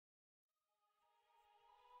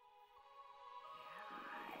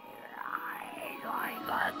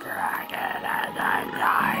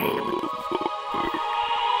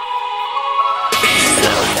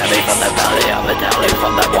the telly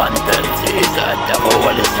from the one that sees the devil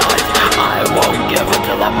in his eyes. I won't give it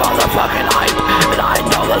to the motherfucking hype, and I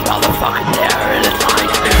know there's motherfucking there in his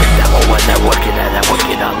eyes. Devil when they're wicked and they're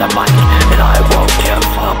wicked on the mic, and I won't give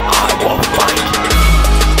up, I won't fight.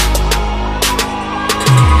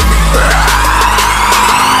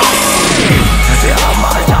 Yeah,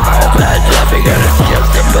 my time is living in a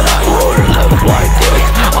system, but I won't live like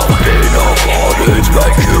this. I'll be no god who's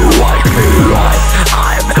made you like me like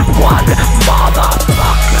I'm one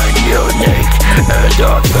motherfucking unique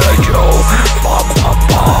individual from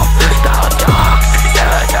above the dark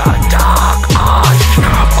ash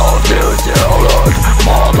of New Zealand,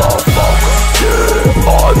 motherfucker.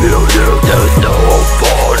 Yeah, I'm unique, there's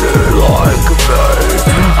nobody like me.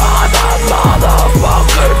 I'm a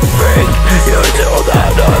motherfucking freak. You know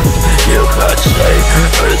that you can see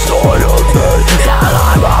inside of me that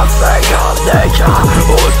I'm a freak of nature.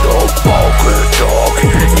 Who's so fucking talk?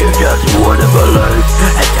 You just wouldn't believe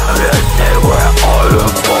until you see where I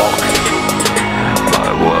am from. My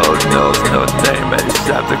world knows no name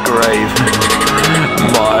except the grave.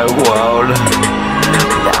 My world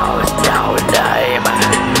knows no name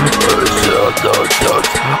except the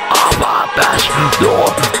depths of a bash. The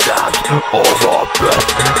depths of a breath.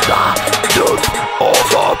 The depths of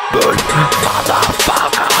a bird.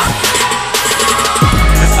 Motherfucker.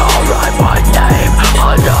 I'll write my name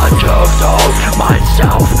on the tombstone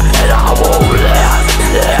myself, and I will live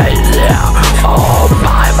there all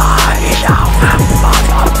by myself,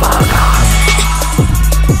 motherfucker.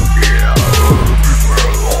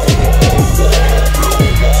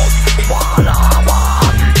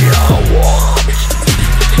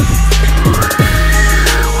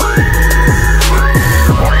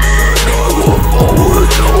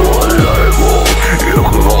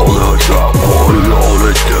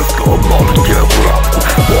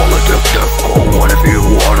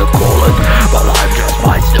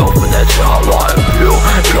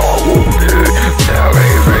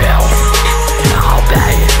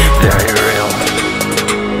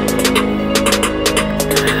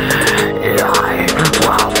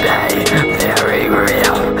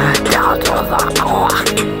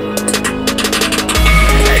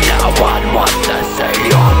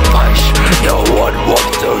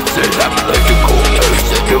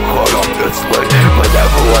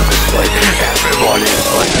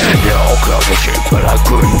 But I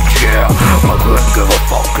couldn't care, I couldn't give a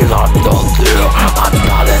fuck, cause I'm not there. I'm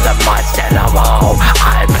not in the mindset of home.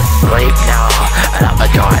 I'm asleep now, and I'm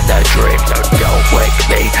enjoying the dream, so don't wake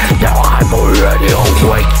me. Now I'm already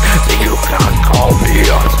awake, so you can't call me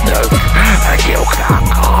a snake, and you can't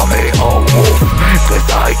call me a wolf, cause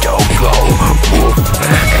I don't go woof.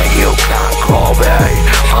 And you can't call me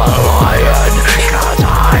a lion, cause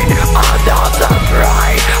I'm not the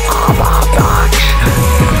prey of a bunch.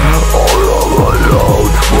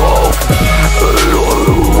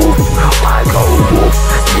 I go woof,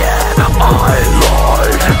 yeah, I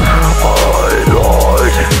lied,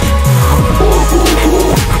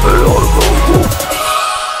 woof,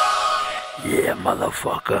 yeah,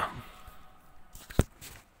 motherfucker.